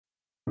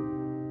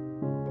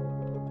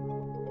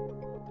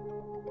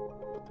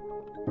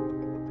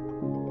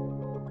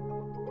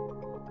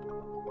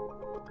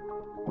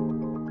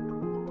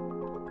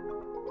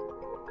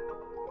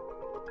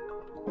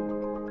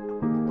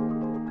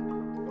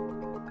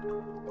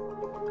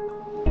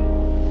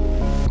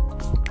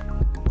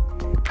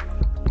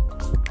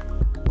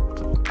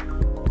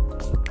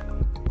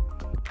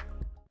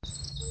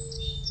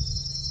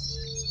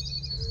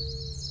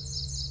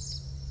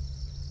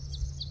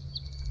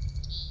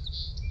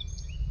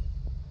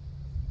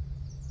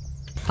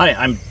Hi,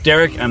 I'm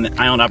Derek. I'm the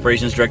Island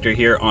Operations Director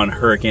here on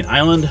Hurricane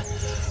Island,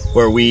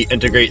 where we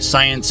integrate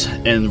science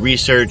and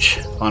research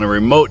on a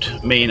remote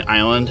Maine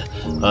island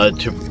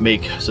to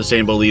make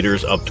sustainable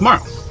leaders of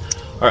tomorrow.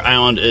 Our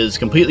island is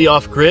completely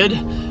off-grid,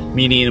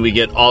 meaning we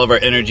get all of our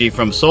energy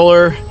from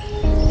solar,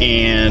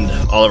 and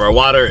all of our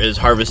water is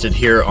harvested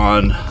here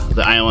on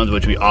the island,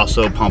 which we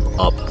also pump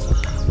up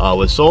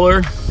with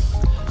solar.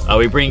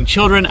 We bring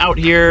children out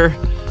here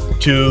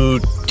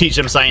to teach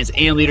them science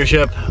and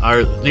leadership.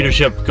 Our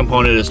leadership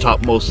component is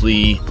taught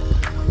mostly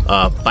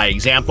by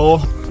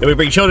example. And we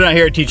bring children out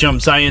here to teach them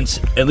science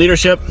and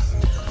leadership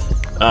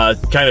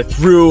kind of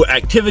through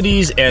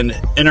activities and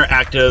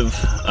interactive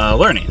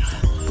learning.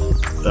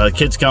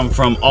 Kids come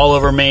from all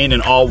over Maine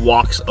and all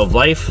walks of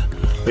life.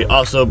 We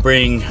also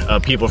bring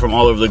people from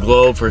all over the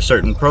globe for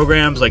certain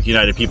programs like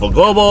United People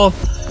Global,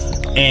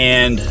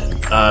 and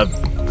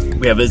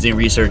we have visiting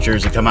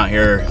researchers that come out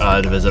here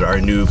to visit our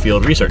new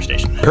field research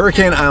station.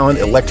 Hurricane Island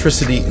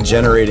electricity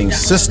generating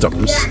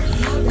systems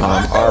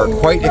are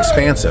quite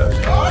expansive,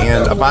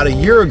 and about a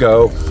year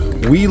ago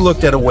we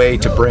looked at a way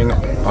to bring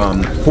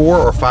 4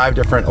 or 5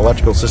 different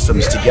electrical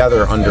systems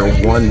together under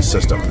one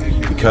system,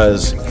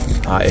 because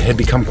it had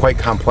become quite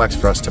complex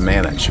for us to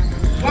manage.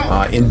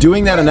 In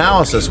doing that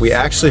analysis, we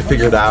actually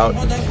figured out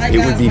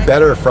it would be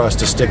better for us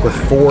to stick with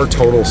 4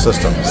 total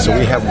systems. So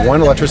we have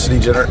one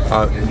electricity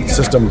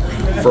system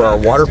for our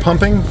water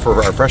pumping,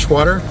 for our fresh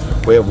water.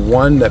 We have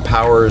one that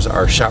powers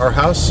our shower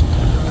house.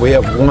 We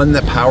have one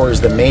that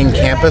powers the main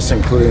campus,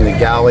 including the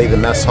galley, the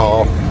mess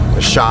hall,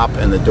 the shop,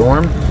 and the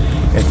dorm.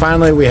 And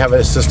finally, we have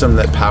a system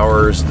that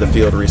powers the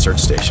field research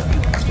station.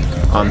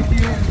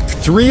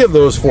 3 of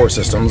those 4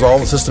 systems, all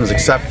the systems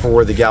except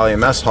for the galley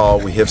and mess hall,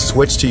 we have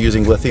switched to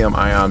using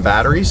lithium-ion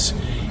batteries,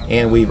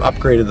 and we've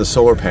upgraded the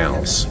solar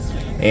panels.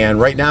 And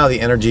right now the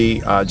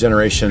energy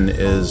generation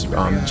is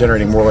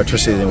generating more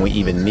electricity than we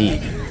even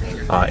need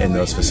in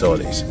those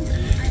facilities.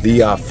 The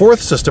 4th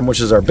system, which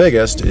is our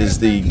biggest, is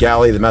the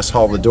galley, the mess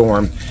hall, the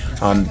dorm.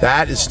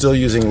 That is still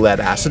using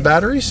lead-acid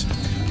batteries.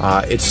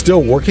 It's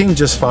still working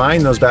just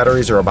fine. Those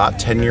batteries are about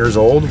 10 years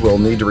old. We'll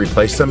need to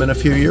replace them in a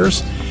few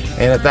years.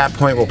 And at that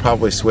point, we'll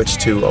probably switch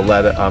to a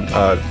lead,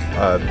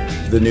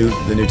 the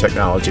new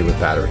technology with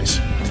batteries.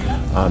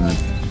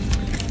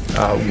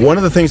 One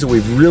of the things that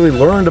we've really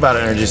learned about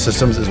energy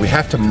systems is we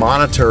have to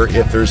monitor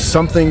if there's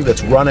something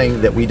that's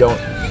running that we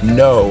don't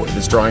know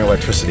that's drawing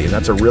electricity, and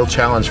that's a real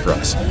challenge for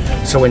us.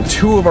 So in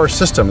 2 of our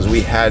systems,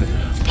 we had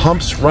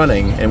pumps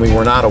running and we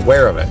were not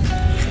aware of it,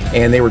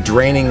 and they were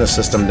draining the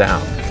system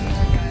down.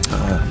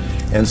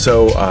 And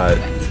so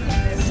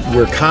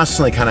we're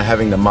constantly kind of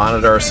having to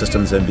monitor our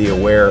systems and be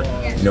aware,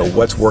 you know,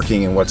 what's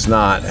working and what's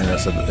not, and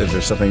if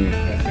there's something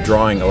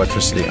drawing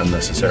electricity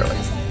unnecessarily.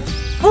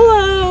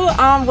 Hello,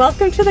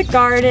 welcome to the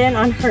garden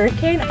on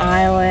Hurricane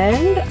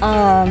Island.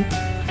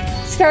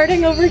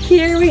 Starting over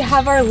here, we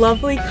have our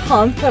lovely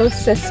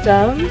compost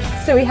system.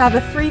 So we have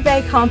a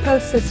 3-bay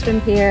compost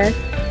system here.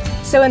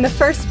 So in the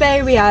first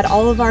bay, we add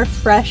all of our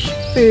fresh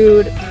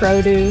food,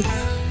 produce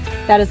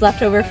that is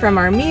left over from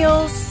our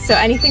meals. So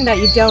anything that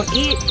you don't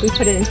eat, we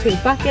put it into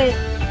a bucket.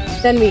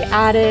 Then we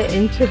add it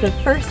into the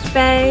first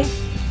bay,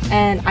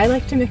 and I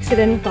like to mix it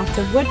in with lots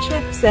of wood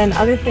chips and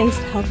other things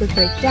to help it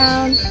break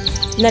down.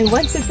 And then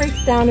once it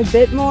breaks down a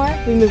bit more,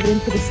 we move it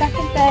into the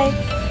second bay,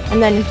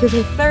 and then into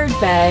the third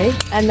bay.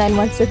 And then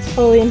once it's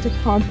fully into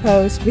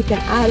compost, we can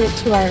add it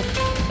to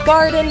our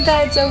garden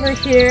beds over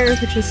here,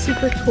 which is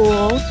super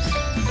cool.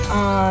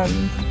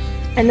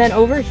 And then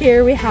over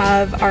here we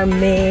have our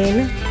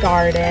main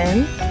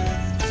garden.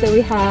 So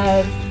we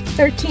have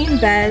 13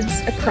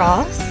 beds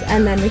across,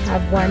 and then we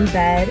have 1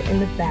 bed in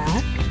the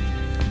back.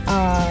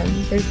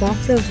 There's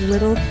lots of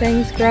little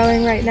things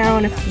growing right now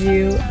and a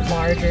few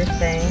larger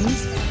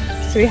things.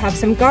 So we have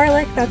some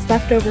garlic that's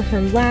left over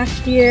from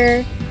last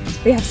year.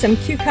 We have some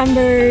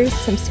cucumbers,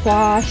 some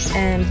squash,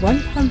 and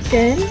 1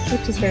 pumpkin,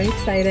 which is very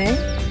exciting.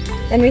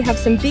 Then we have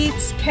some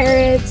beets,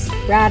 carrots,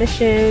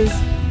 radishes,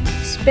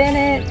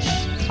 spinach,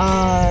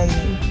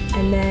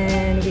 and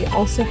then we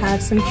also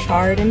have some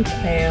chard and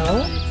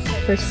kale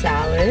for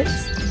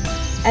salads.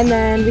 And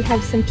then we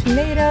have some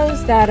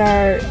tomatoes that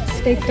are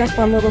staked up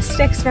on little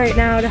sticks right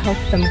now to help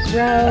them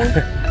grow.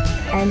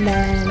 And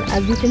then,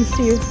 as you can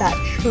see with that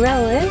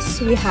trellis,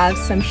 we have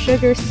some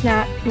sugar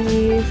snap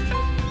peas.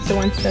 So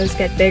once those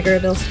get bigger,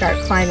 they'll start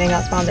climbing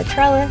up on the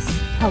trellis,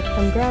 help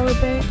them grow a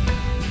bit.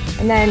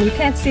 And then you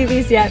can't see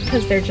these yet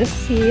because they're just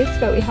seeds,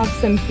 but we have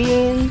some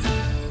beans,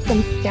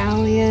 some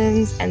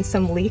scallions, and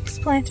some leeks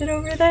planted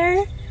over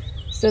there.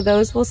 So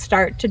those will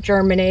start to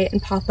germinate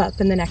and pop up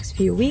in the next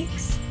few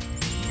weeks.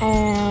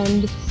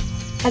 And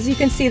as you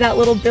can see, that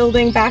little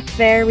building back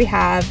there, we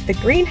have the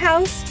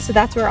greenhouse. So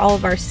that's where all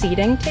of our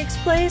seeding takes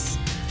place.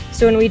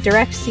 So when we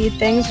direct seed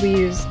things, we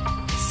use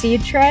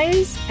seed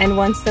trays. And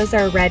once those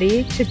are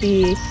ready to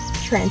be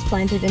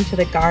transplanted into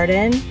the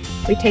garden,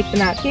 we take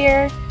them out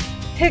here,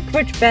 pick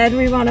which bed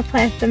we want to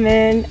plant them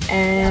in,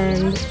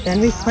 and then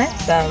we plant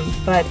them.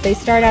 But they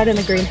start out in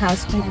the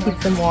greenhouse to keep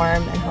them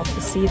warm and help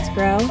the seeds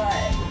grow.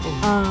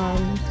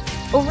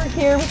 Over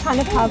here we kind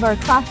of have our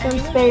classroom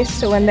space,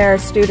 so when there are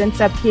students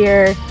up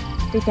here,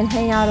 we can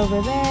hang out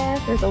over there.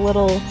 There's a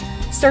little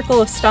circle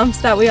of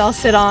stumps that we all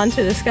sit on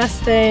to discuss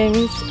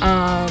things.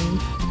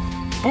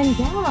 And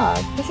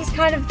yeah, this is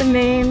kind of the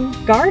main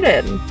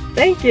garden.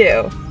 Thank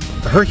you.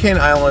 Hurricane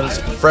Island's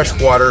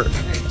freshwater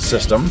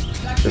system,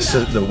 this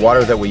is the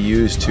water that we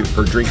use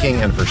for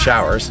drinking and for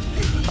showers,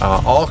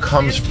 all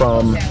comes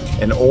from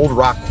an old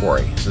rock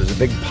quarry. So there's a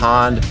big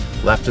pond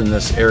left in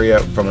this area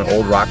from an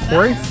old rock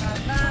quarry,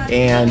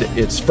 and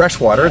it's fresh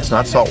water, it's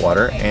not salt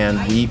water, and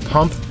we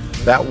pump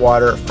that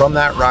water from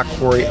that rock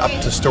quarry up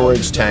to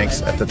storage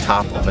tanks at the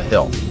top of a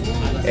hill.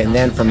 And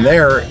then from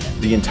there,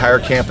 the entire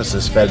campus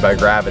is fed by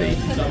gravity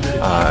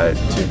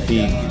to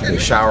feed the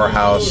shower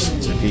house,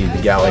 to feed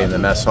the galley and the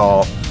mess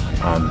hall,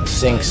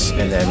 sinks,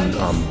 and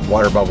then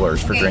water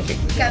bubblers for drinking.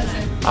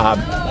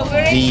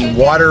 The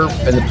water,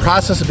 and the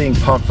process of being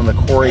pumped from the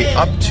quarry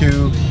up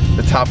to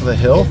the top of the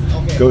hill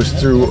goes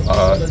through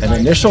an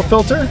initial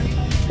filter,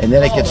 and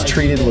then it gets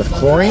treated with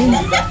chlorine,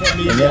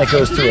 and then it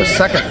goes through a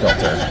second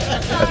filter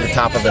at the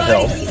top of the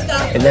hill,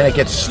 and then it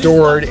gets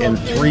stored in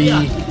 3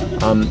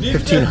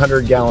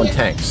 1,500-gallon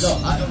tanks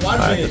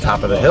at the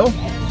top of the hill.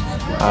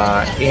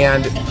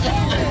 And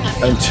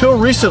until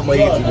recently,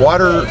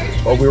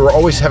 we were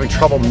always having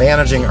trouble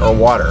managing our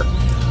water.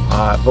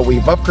 But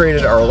we've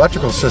upgraded our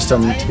electrical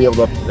system to be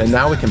able to, and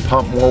now we can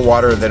pump more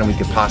water than we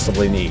could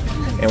possibly need.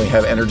 And we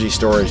have energy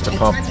storage to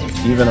pump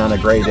even on a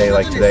gray day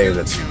like today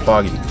that's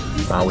foggy.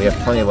 We have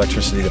plenty of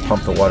electricity to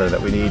pump the water that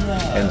we need,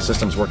 and the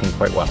system's working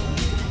quite well.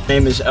 My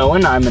name is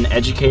Owen. I'm an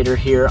educator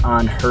here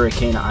on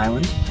Hurricane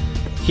Island.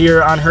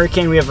 Here on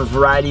Hurricane, we have a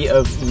variety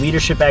of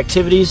leadership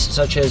activities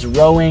such as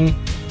rowing,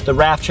 the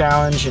raft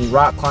challenge, and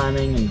rock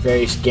climbing, and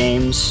various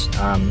games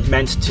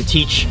meant to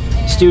teach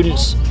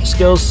students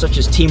skills such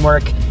as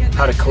teamwork,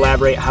 how to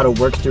collaborate, how to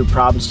work through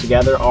problems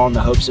together, all in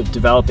the hopes of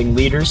developing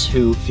leaders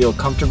who feel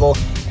comfortable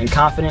and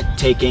confident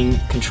taking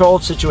control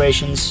of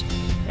situations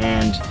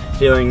and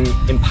feeling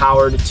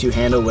empowered to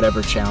handle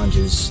whatever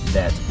challenges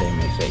that they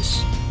may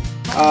face.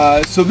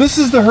 So this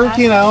is the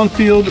Hurricane Island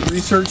Field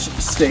Research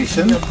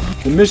Station.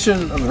 The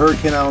mission of the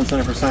Hurricane Island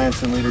Center for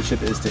Science and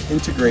Leadership is to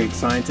integrate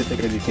scientific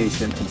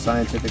education and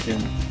scientific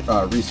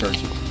research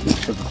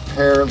to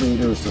prepare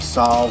leaders to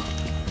solve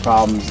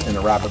problems in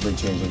a rapidly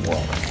changing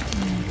world.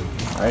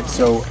 All right,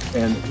 so,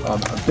 and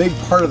a big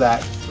part of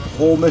that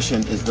whole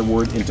mission is the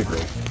word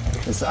integrate.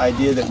 This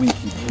idea that we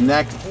can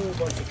connect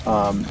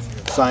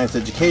science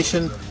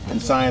education and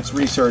science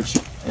research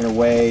in a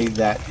way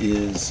that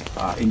is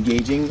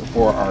engaging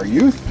for our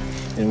youth,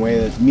 in a way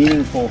that's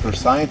meaningful for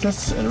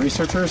scientists and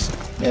researchers,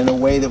 and in a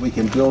way that we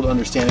can build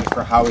understanding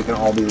for how we can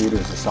all be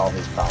leaders to solve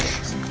these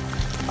problems.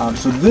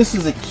 So this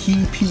is a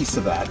key piece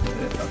of that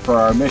for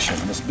our mission,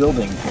 this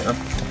building here.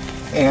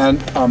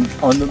 And on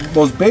the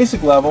most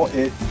basic level,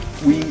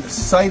 we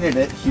cited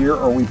it here,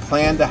 or we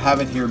plan to have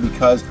it here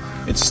because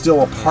it's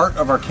still a part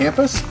of our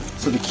campus.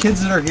 So the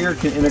kids that are here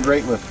can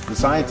integrate with the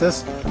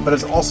scientists, but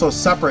it's also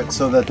separate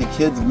so that the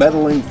kids'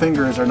 meddling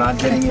fingers are not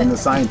getting in the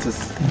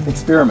scientists'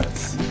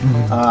 experiments.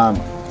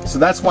 So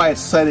that's why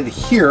it's sited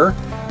here.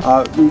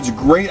 It was a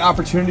great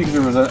opportunity because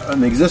there was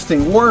an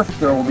existing wharf.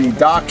 There will be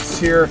docks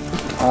here,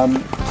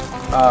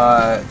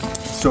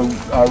 so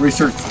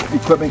research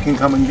equipment can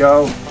come and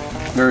go.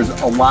 There's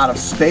a lot of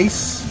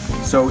space.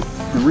 So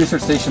the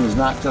research station is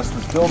not just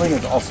this building,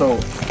 it's also,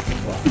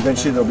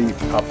 eventually there'll be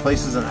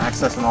places and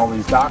access on all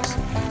these docks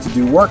to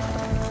do work.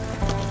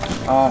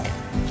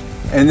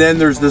 And then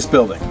there's this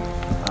building.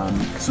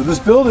 So this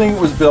building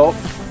was built,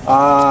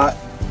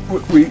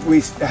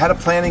 we had a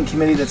planning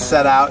committee that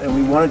set out, and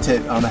we wanted to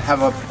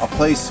have a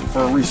place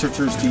for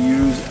researchers to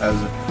use as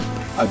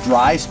a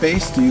dry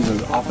space, to use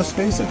as office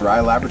space, a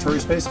dry laboratory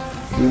space.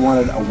 We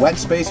wanted a wet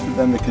space for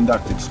them to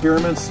conduct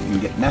experiments. You can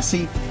get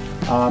messy.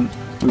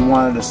 We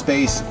wanted a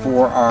space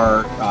for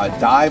our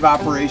dive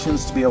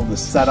operations to be able to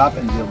set up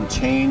and be able to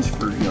change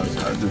for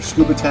their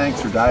scuba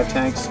tanks or dive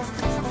tanks.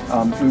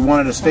 We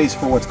wanted a space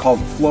for what's called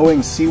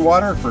flowing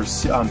seawater, for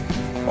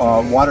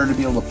water to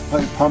be able to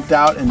be pumped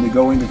out and to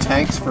go into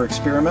tanks for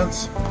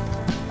experiments.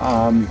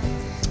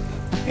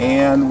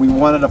 And we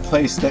wanted a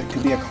place that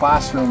could be a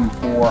classroom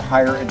for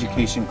higher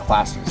education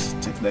classes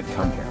that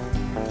come here.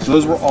 So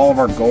those were all of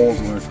our goals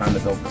when we were trying to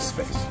build this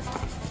space.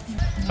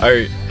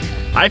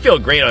 I feel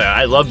great.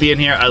 I love being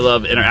here. I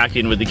love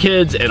interacting with the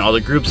kids and all the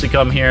groups that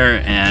come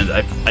here, and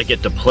I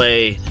get to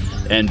play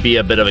and be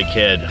a bit of a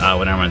kid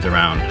when everyone's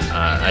around.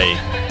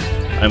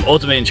 I'm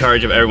ultimately in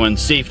charge of everyone's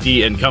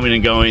safety and coming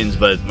and goings,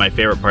 but my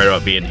favorite part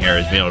about being here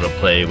is being able to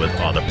play with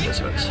all the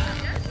participants.